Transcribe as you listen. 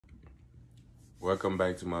Welcome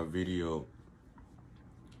back to my video.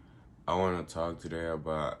 I want to talk today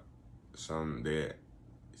about something that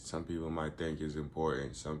some people might think is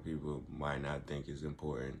important, some people might not think is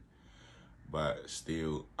important, but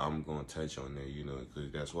still I'm going to touch on it,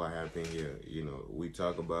 because that's what happened here. We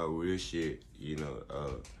talk about real shit,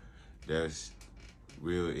 that's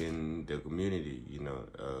real in the community,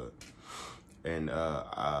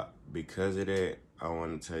 because of that, I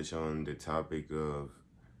want to touch on the topic of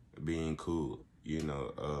being cool,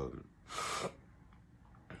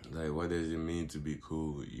 like what does it mean to be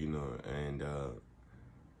cool, and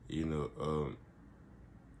you know, um,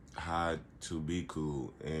 how to be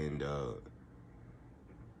cool, and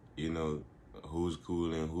you know, who's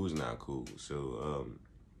cool and who's not cool. So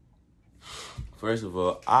first of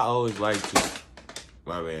all, I always like to.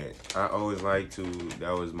 My bad. I always like to.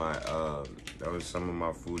 That was my. That was some of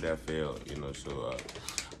my food that failed. So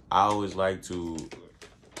I always like to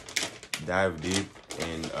dive deep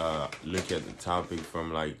and look at the topic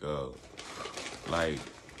from like a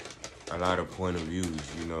lot of point of views.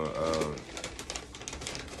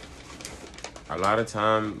 A lot of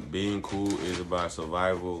time being cool is about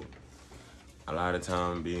survival. A lot of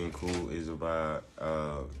time being cool is about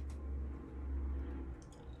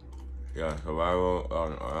survival. A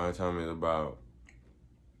lot of time is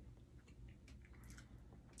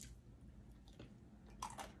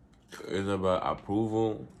about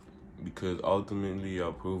approval, because ultimately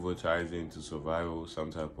approval ties into survival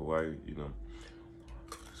some type of way.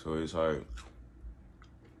 So it's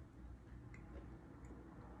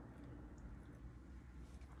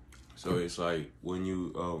like when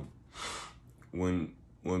you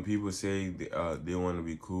when people say they want to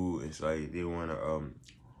be cool, it's like they want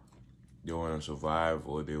to survive,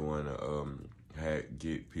 or they want to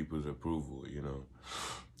get people's approval.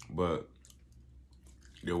 But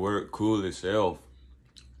the word cool itself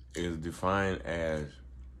is defined as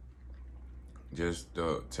just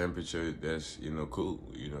the temperature that's cool.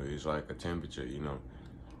 It's like a temperature,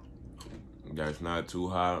 that's not too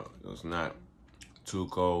hot, it's not too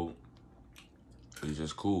cold, it's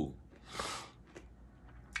just cool.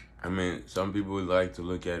 I mean, some people would like to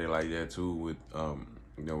look at it like that too, with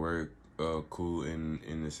the word cool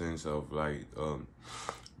in the sense of like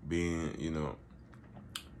being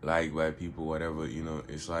liked by people, whatever.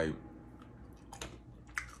 It's like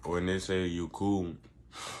when they say you cool,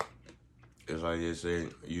 it's like they say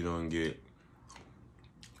you don't get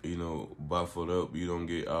buffled up, you don't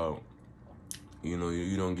get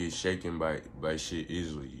you don't get shaken by shit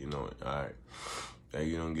easily. Alright, like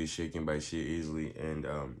you don't get shaken by shit easily. And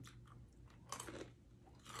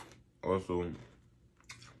also,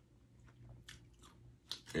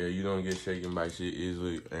 yeah, you don't get shaken by shit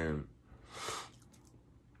easily. And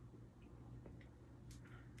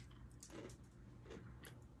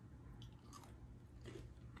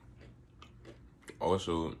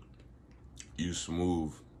also, you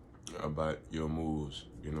smooth about your moves.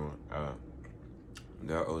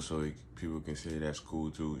 That also, people can say that's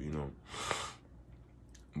cool too.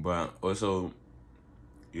 But also,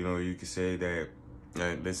 you can say that,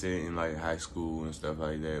 like, let's say in like high school and stuff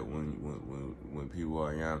like that, when people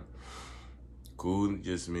are young, cool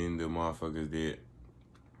just mean the motherfuckers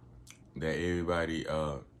that everybody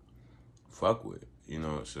fuck with.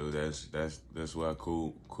 So that's what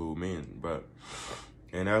cool means.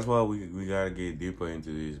 And that's why we gotta get deeper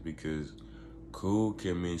into this, because cool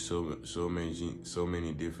can mean so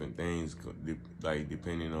many different things, like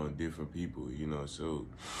depending on different people. So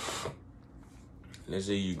let's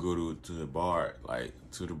say you go to the bar, like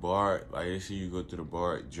let's say you go to the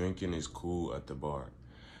bar, drinking is cool at the bar,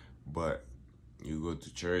 but you go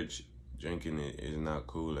to church, drinking it is not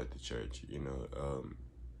cool at the church.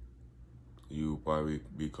 You probably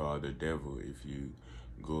be called the devil if you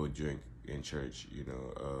go drink in church.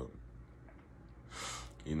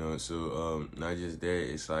 So not just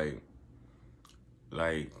that, it's like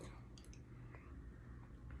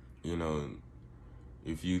you know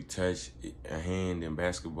if you touch a hand in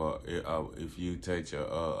basketball, if you touch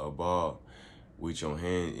a ball with your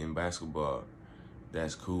hand in basketball,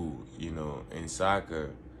 that's cool. In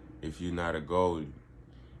soccer, if you're not a goalie,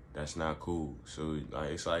 that's not cool. So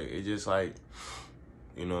it's just like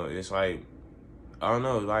it's like, I don't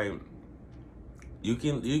know, like you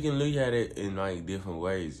can look at it in like different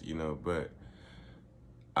ways, but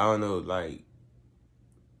I don't know, like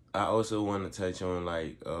I also want to touch on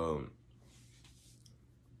like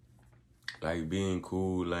being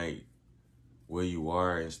cool, like where you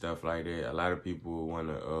are and stuff like that. A lot of people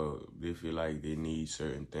wanna they feel like they need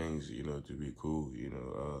certain things, to be cool,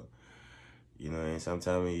 and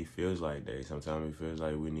sometimes it feels like that. Sometimes it feels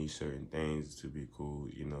like we need certain things to be cool,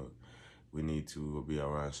 We need to be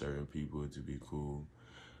around certain people to be cool.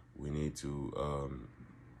 We need to,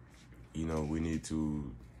 we need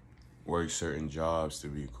to work certain jobs to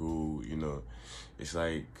be cool. It's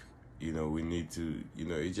like, we need to,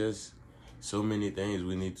 it just so many things.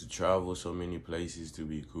 We need to travel so many places to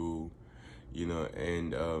be cool,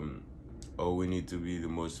 and or we need to be the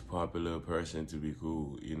most popular person to be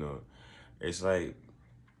cool. It's like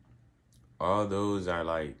all those are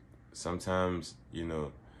like sometimes,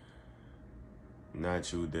 not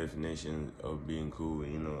true definition of being cool,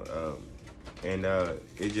 and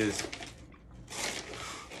it just,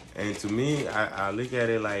 and to me, I look at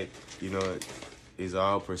it like, it's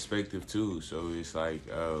all perspective too. So it's like,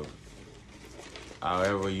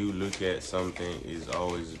 however you look at something is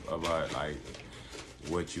always about like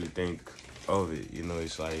what you think of it.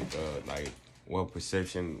 It's like what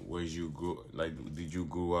perception was you did you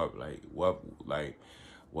grow up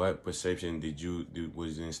what perception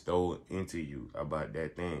was installed into you about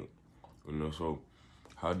that thing, so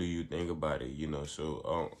how do you think about it,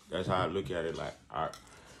 so that's how I look at it. Like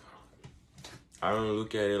I don't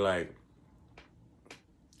look at it like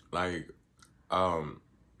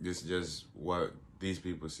this just what these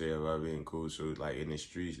people say about being cool. So like in the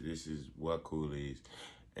streets, this is what cool is,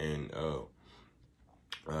 and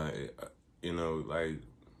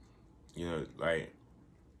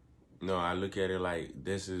no, I look at it like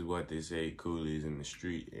this is what they say cool is in the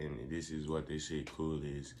street, and this is what they say cool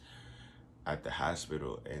is at the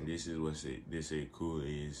hospital, and this is what they say cool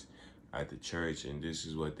is at the church, and this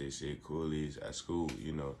is what they say cool is at school,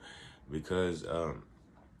 because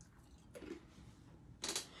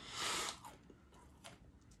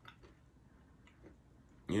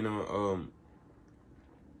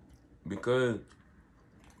because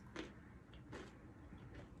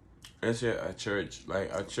let's say a church,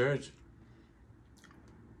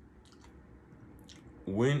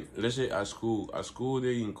 when let's say at school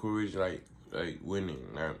they encourage like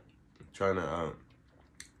winning, like trying to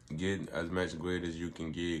get as much grade as you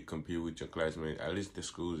can get, compete with your classmates. At least the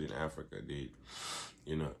schools in Africa did,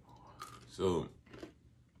 So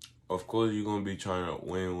of course you're gonna be trying to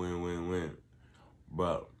win,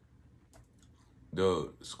 but the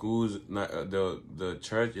schools, not the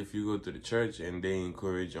church. If you go to the church and they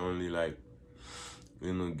encourage only like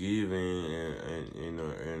giving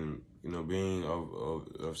and being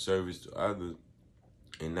of service to others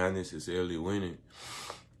and not necessarily winning,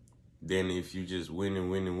 then if you just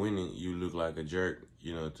winning, you look like a jerk,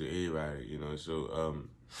 to everybody, So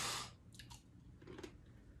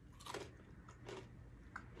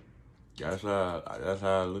that's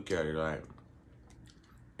how I look at it, like,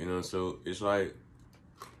 so it's like,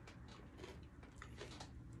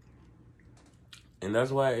 and that's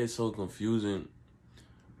why it's so confusing,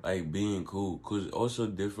 like being cool, because also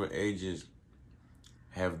different ages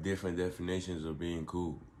have different definitions of being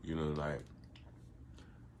cool, like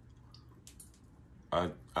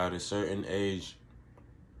at a certain age,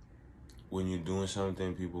 when you're doing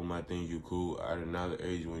something, people might think you cool. At another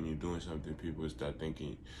age, when you're doing something, people start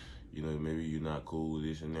thinking, maybe you're not cool,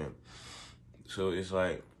 this and that. So it's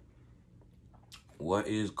like, what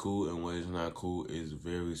is cool and what is not cool is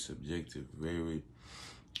very subjective, very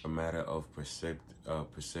a matter of perception,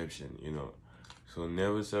 So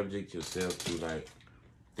never subject yourself to like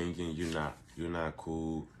thinking you're not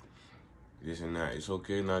cool, this and that. It's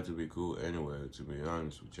okay not to be cool anyway, to be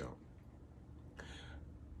honest with y'all.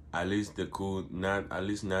 At least the cool, not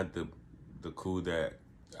the cool that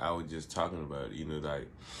I was just talking about,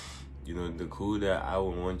 the cool that I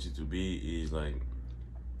would want you to be is like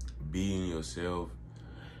being yourself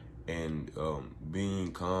and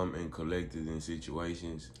being calm and collected in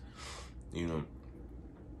situations, and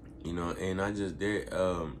not just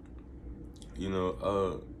that,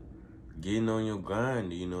 getting on your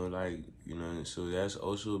grind, so that's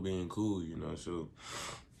also being cool, so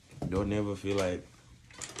don't ever feel like,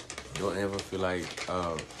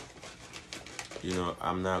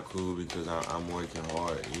 I'm not cool because I'm working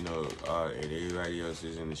hard, and everybody else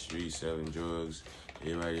is in the street selling drugs,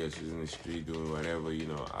 everybody else is in the street doing whatever,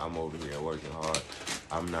 I'm over here working hard,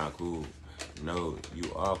 I'm not cool. No,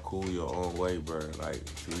 you are cool your own way, bro, like,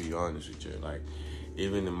 to be honest with you, like,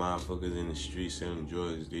 even the motherfuckers in the street selling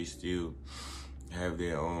drugs, they still have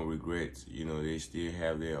their own regrets, they still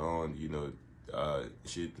have their own,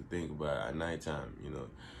 shit to think about at nighttime,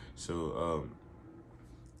 So,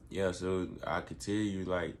 yeah, so I could tell you,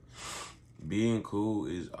 like, being cool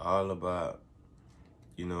is all about,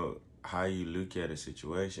 how you look at a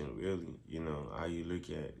situation, really, how you look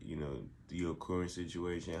at, your current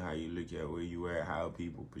situation, how you look at where you at, how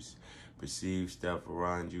people perceive stuff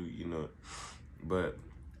around you, But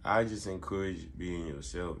I just encourage being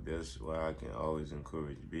yourself. That's what I can always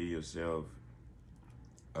encourage. Be yourself.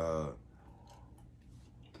 Uh,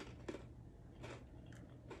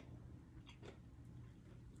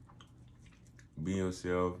 be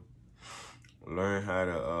yourself. Learn how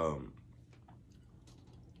to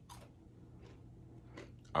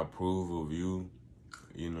approve of you.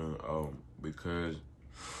 Because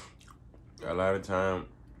a lot of time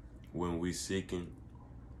when we seeking,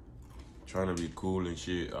 trying to be cool and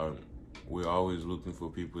shit, we're always looking for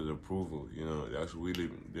people's approval. That's really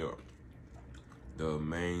the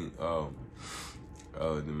main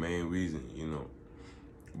reason.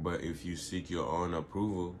 But if you seek your own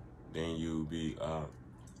approval, then you'll be a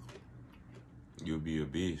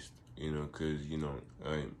beast. Because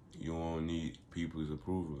you won't need people's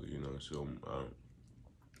approval. So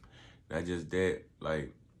not just that,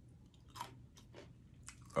 like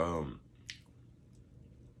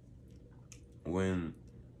when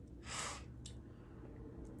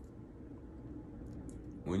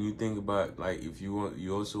you think about, like, if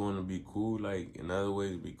you also want to be cool. Like, another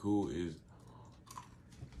way to be cool is,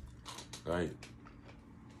 like,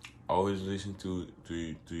 always listen to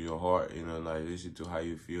your heart. Like, listen to how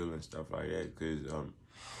you feel and stuff like that. Because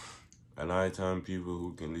a lot of time people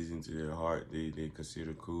who can listen to their heart, they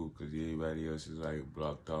consider cool, because everybody else is like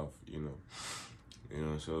blocked off.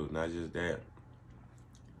 So not just that.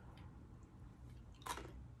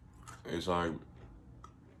 It's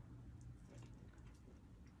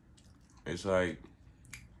like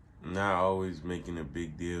not always making a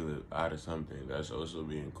big deal out of something. That's also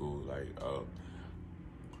being cool. Like,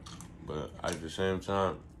 but at the same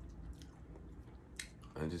time,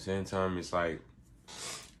 it's like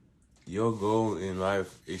your goal in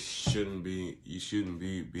life, you shouldn't be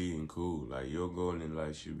being cool. Like, your goal in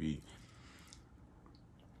life should be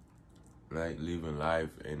like living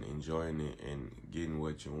life and enjoying it and getting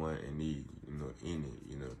what you want and need, in it,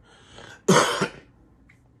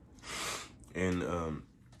 And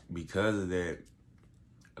because of that,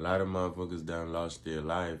 a lot of motherfuckers done lost their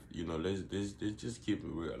life. Let's just keep it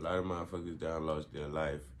real. A lot of motherfuckers done lost their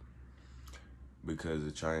life because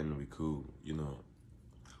of trying to be cool.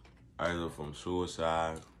 Either from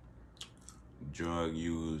suicide, drug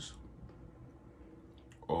use,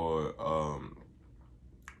 or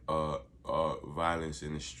violence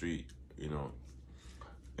in the street.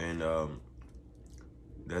 And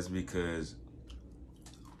that's because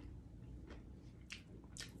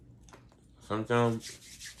sometimes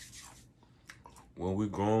when we're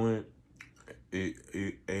growing,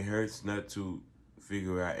 it hurts not to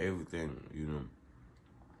figure out everything.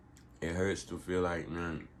 It hurts to feel like,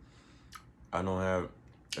 man, I don't have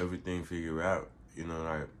everything figured out.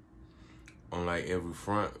 Like, on like every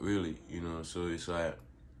front, really. So it's like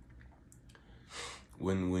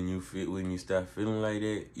when you start feeling like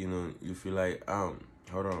that, you feel like,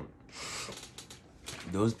 hold on,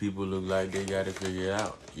 those people look like they got to figure it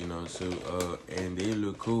out, so, and they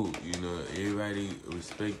look cool, everybody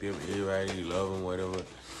respect them, everybody love them, whatever.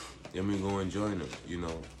 Let me go and join them,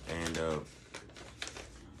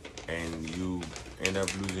 and you end up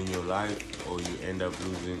losing your life, or you end up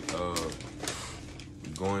losing,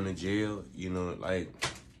 going to jail, like,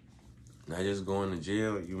 not just going to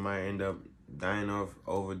jail, you might end up dying off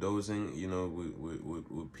overdosing,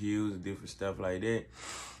 with pills, different stuff like that,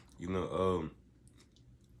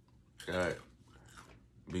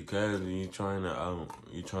 because you're trying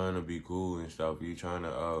to be cool and stuff, you're trying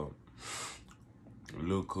to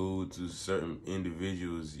look cool to certain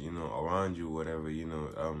individuals, around you, whatever,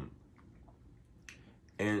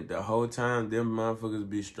 and the whole time them motherfuckers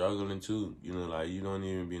be struggling too, like, you don't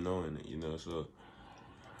even be knowing it, so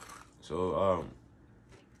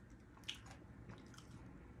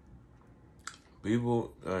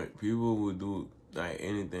people would do like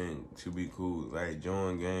anything to be cool, like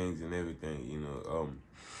join gangs and everything,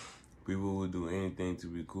 people would do anything to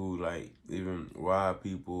be cool, like even rob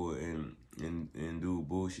people and do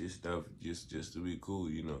bullshit stuff just to be cool,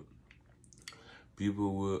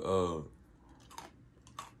 People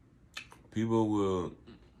will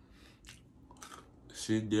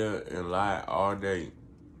sit there and lie all day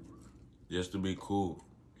just to be cool,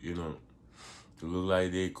 to look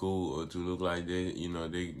like they cool, or to look like they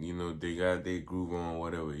got their groove on,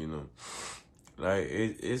 whatever, Like,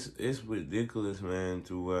 it's ridiculous, man,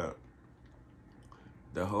 to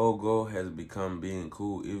the whole goal has become being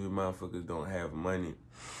cool. Even motherfuckers don't have money,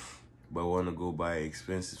 but want to go buy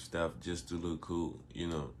expensive stuff just to look cool,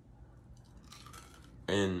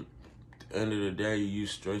 And at the end of the day, you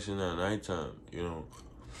stressing at nighttime,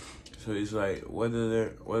 So it's like, what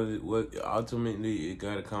ultimately it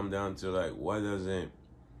gotta come down to, like, what doesn't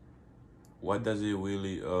what does it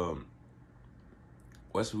really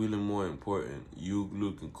what's really more important? You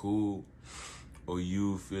looking cool or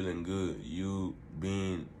you feeling good? You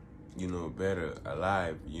being, better,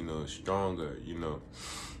 alive, stronger,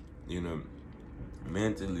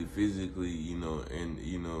 mentally, physically, and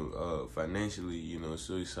financially,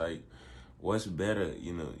 so it's like what's better,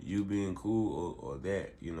 you being cool or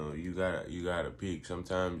that, you gotta pick.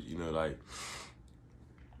 Sometimes, like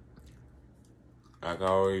I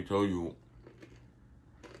already told you,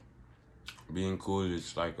 being cool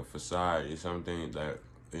is like a facade. It's something that,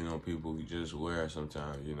 people just wear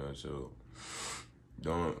sometimes, so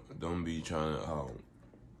don't be trying to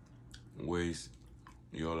waste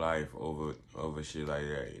your life over shit like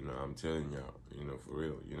that, I'm telling y'all, for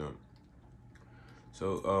real,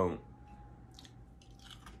 So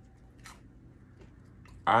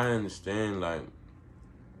I understand, like,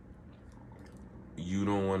 you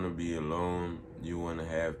don't want to be alone. You want to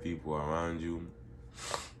have people around you.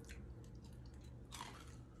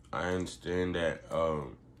 I understand that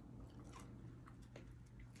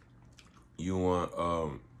you want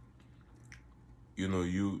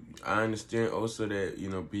I understand also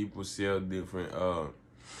that people sell different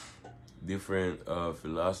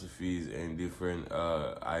philosophies and different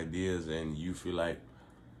ideas, and you feel like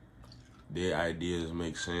their ideas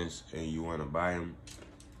make sense and you want to buy them.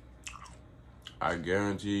 I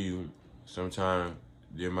guarantee you, sometimes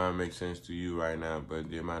they might make sense to you right now, but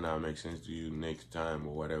they might not make sense to you next time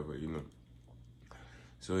or whatever,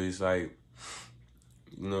 So it's like,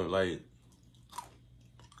 like,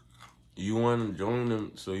 you want to join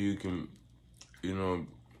them so you can,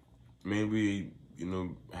 maybe,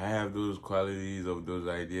 have those qualities of those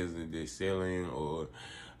ideas that they're selling, or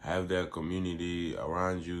have that community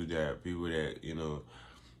around you, that people that,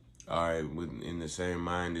 are in the same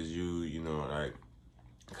mind as you, like,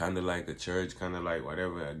 kind of like a church, kind of like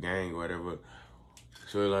whatever, a gang, whatever.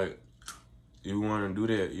 So, like, you want to do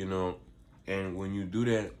that, and when you do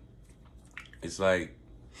that, it's like,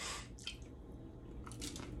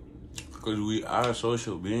 because we are a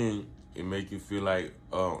social being, it make you feel like,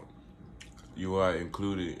 you are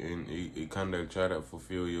included, and it kind of try to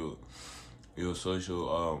fulfill your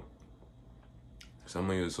social, some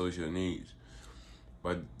of your social needs.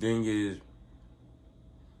 But the thing is,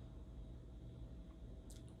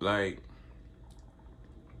 like,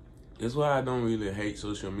 that's why I don't really hate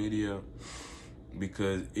social media,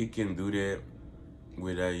 because it can do that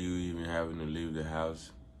without you even having to leave the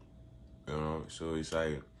house, So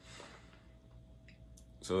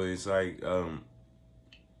it's like,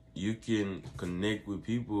 you can connect with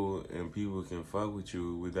people and people can fuck with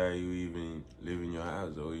you without you even leaving your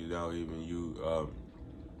house, or without even you,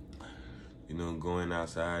 going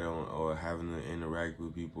outside or having to interact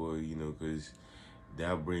with people, because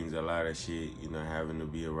that brings a lot of shit, having to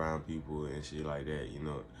be around people and shit like that,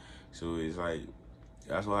 So it's like,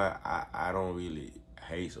 that's why I don't really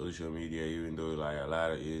hate social media, even though like a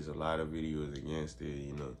lot of videos against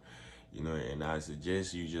it, and I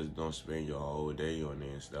suggest you just don't spend your whole day on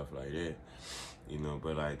it and stuff like that,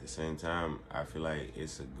 but like at the same time, I feel like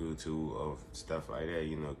it's a good tool of stuff like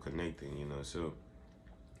that, connecting, So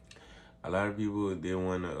a lot of people, they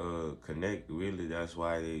want to connect, really. That's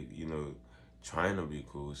why they, trying to be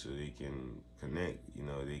cool so they can connect,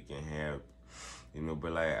 they can have,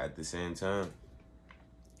 but like at the same time,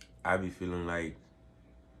 I be feeling like,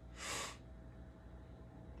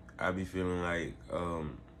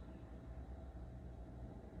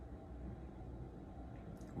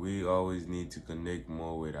 we always need to connect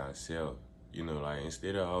more with ourselves, like,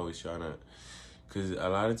 instead of always trying to, because a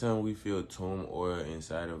lot of times we feel turmoil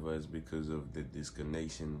inside of us because of the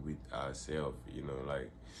disconnection with ourselves,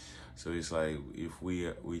 like, so it's like, if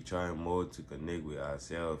we try more to connect with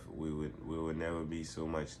ourselves, we would never be so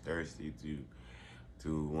much thirsty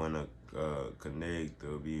to want to connect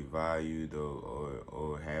or be valued,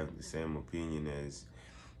 or have the same opinion as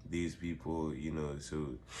these people,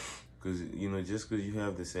 So, because, just because you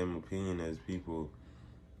have the same opinion as people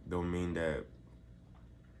don't mean that,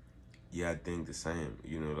 I think the same,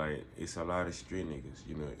 like, it's a lot of street niggas,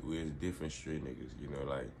 we're different street niggas,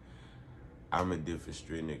 like, I'm a different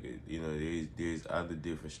street nigga, there's other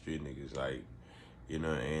different street niggas, like,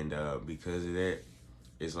 and because of that,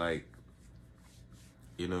 it's like,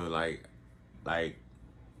 like,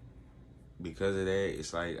 because of that,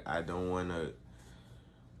 it's like, I don't want to,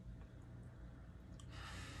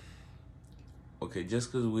 okay,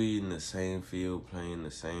 just because we in the same field playing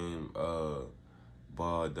the same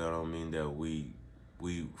ball, that don't mean that we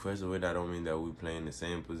first of all, that don't mean that we playing the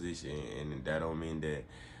same position, and that don't mean that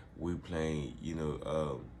we playing,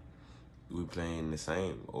 we playing the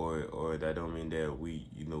same, or that don't mean that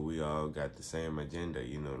we all got the same agenda.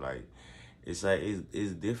 Like it's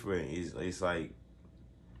different. It's like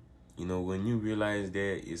when you realize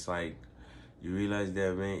that, it's like you realize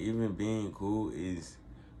that, man, even being cool is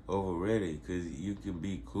overrated, because you can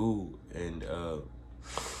be cool and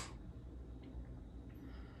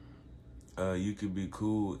you can be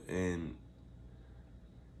cool and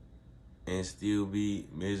still be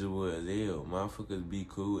miserable as hell. Motherfuckers be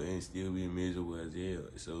cool and still be miserable as hell.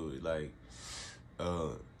 So like,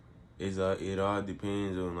 it all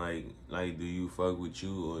depends on like do you fuck with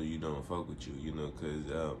you or you don't fuck with you,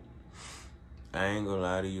 cause I ain't gonna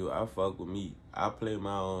lie to you, I fuck with me. I play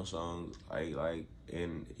my own songs,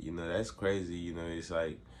 and that's crazy. It's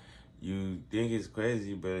like you think it's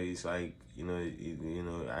crazy, but it's like I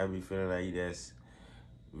be feeling like that's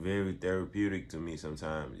very therapeutic to me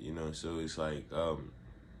sometimes. So it's like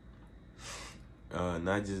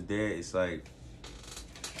not just that, it's like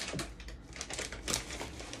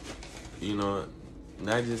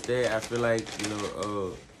not just that. I feel like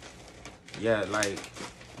yeah, like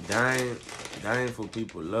dying for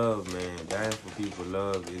people love, man. Dying for people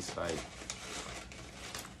love is like,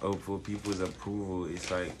 oh, for people's approval. It's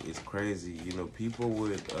like, it's crazy. People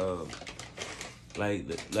would like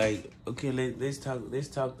okay, let's talk.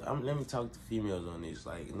 Let me talk to females on this.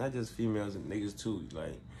 Like, not just females and niggas too.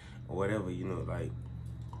 Like, or whatever. Like,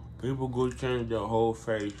 people go change their whole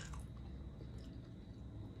face.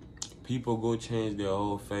 People go change their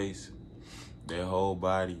whole face, their whole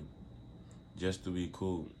body, just to be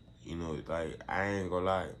cool. Like, I ain't gonna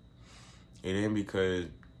lie. It ain't because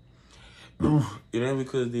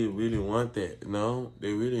they really want that. No,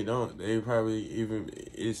 they really don't. They probably even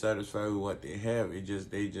is satisfied with what they have. They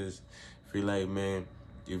just feel like, man,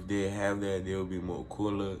 if they have that, they'll be more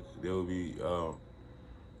cooler. They'll be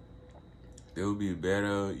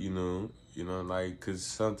better. Like, cause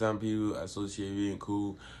sometimes people associate being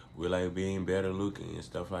cool with like being better looking and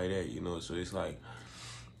stuff like that. So it's like,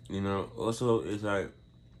 also it's like,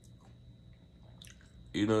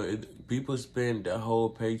 people spend their whole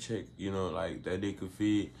paycheck, like that they could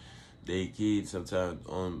feed their kids sometimes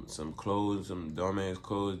on some clothes, some dumbass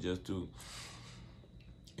clothes, just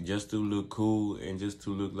to look cool and just to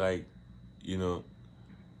look like,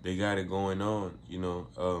 they got it going on,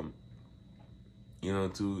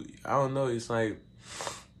 to, I don't know, it's like,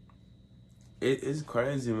 it's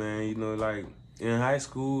crazy, man, like, in high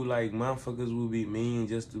school, like, motherfuckers would be mean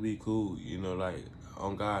just to be cool, like,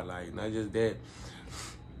 on God, like, not just that.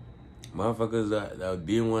 Motherfuckers that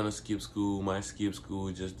didn't want to skip school might skip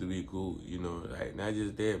school just to be cool, like, not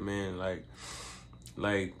just that, man, like,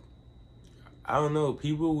 I don't know,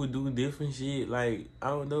 people would do different shit, like, I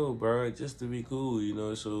don't know, bro, just to be cool,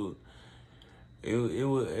 so it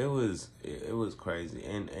was crazy,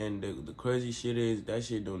 and the crazy shit is that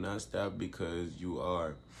shit do not stop because you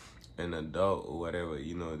are an adult or whatever,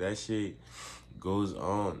 that shit goes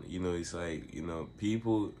on, it's like,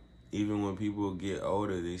 people, even when people get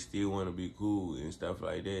older, they still want to be cool and stuff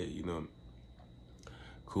like that,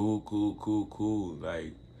 cool,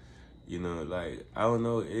 like, like, I don't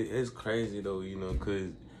know, it's crazy though,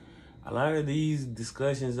 because a lot of these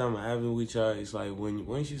discussions I'm having with y'all, it's like,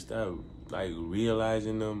 once you start, like,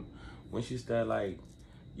 realizing them, once you start, like,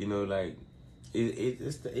 like,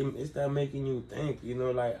 it start making you think,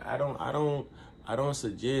 like, I don't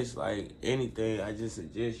suggest, like, anything. I just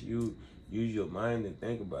suggest you use your mind and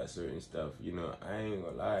think about certain stuff, I ain't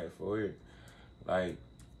gonna lie, for it, like,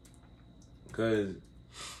 cause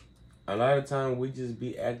a lot of time we just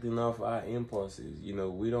be acting off our impulses,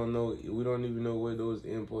 we don't even know where those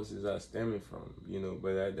impulses are stemming from,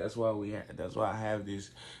 but that's why I have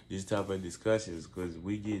this type of discussions, because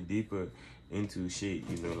we get deeper into shit,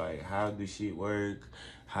 like, how do shit work,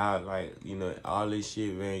 how, like, all this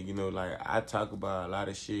shit, man, like, I talk about a lot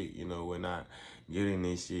of shit, when I get in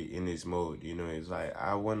this shit, in this mode, it's like,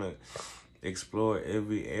 I want to explore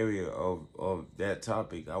every area of that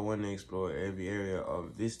topic. I want to explore every area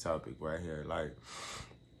of this topic right here, like,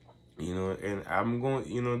 and I'm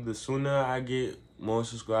going, the sooner I get more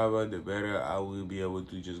subscribers, the better I will be able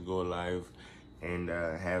to just go live and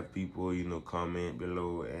have people, comment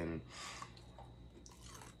below, and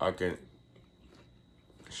I can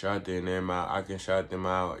shout their name out. I can shout them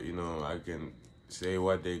out, I can say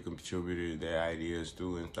what they contributed their ideas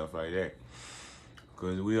to and stuff like that.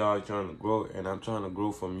 Because we all trying to grow, and I'm trying to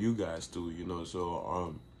grow from you guys too,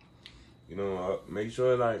 so, make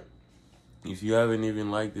sure, like, if you haven't even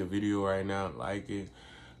liked the video right now, like it,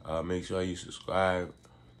 make sure you subscribe,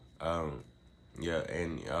 yeah,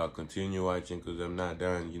 and continue watching, because I'm not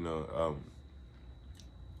done,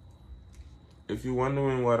 if you're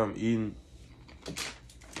wondering what I'm eating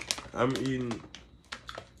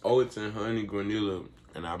oats and honey granola,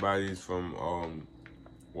 and I buy these from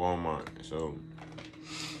Walmart. So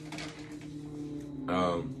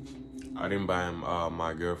I didn't buy them.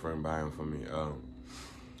 My girlfriend buy them for me.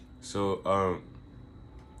 So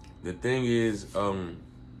the thing is,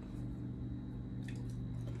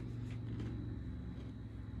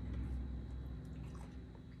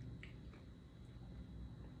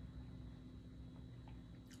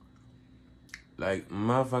 like,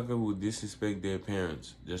 motherfucker would disrespect their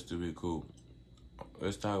parents just to be cool.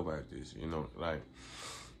 Let's talk about this, you know, like,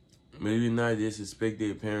 maybe not disrespect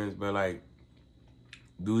their parents, but, like,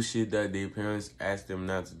 do shit that their parents ask them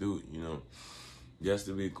not to do, you know, just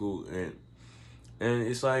to be cool. And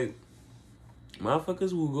it's like,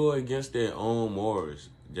 motherfuckers will go against their own morals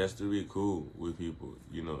just to be cool with people,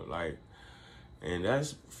 you know, like, and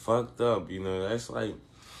that's fucked up, you know, that's like,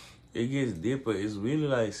 it gets deeper. It's really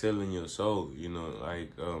like selling your soul, you know,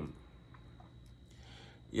 like,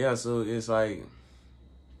 yeah, so it's like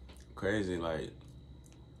crazy, like,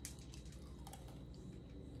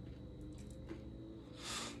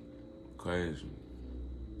 crazy.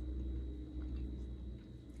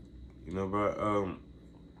 You know, but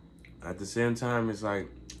at the same time, it's like,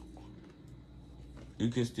 you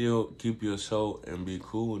can still keep your soul and be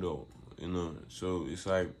cool though, you know, so it's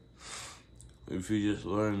like, if you just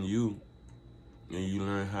learn you, and you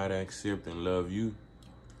learn how to accept and love you,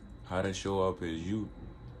 how to show up as you,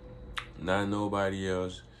 not nobody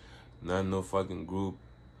else, not no fucking group,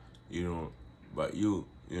 you know, but you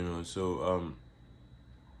know. So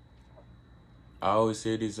I always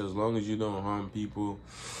say this: as long as you don't harm people,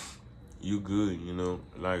 you good, you know.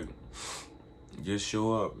 Like, just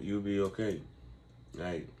show up, you'll be okay.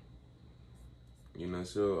 Like, you know.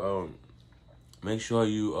 So make sure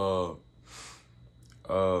you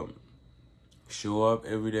show up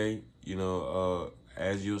every day, you know,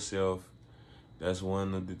 as yourself. That's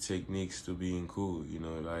one of the techniques to being cool, you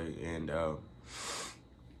know, like, and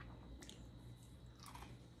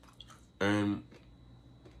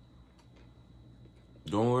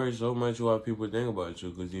don't worry so much what people think about you,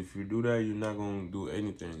 because if you do that, you're not going to do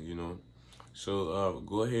anything, you know. So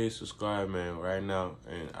go ahead, subscribe, man, right now,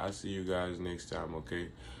 and I'll see you guys next time, okay?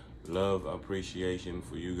 Love, appreciation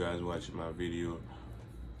for you guys watching my video.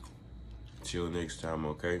 Till next time,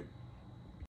 okay?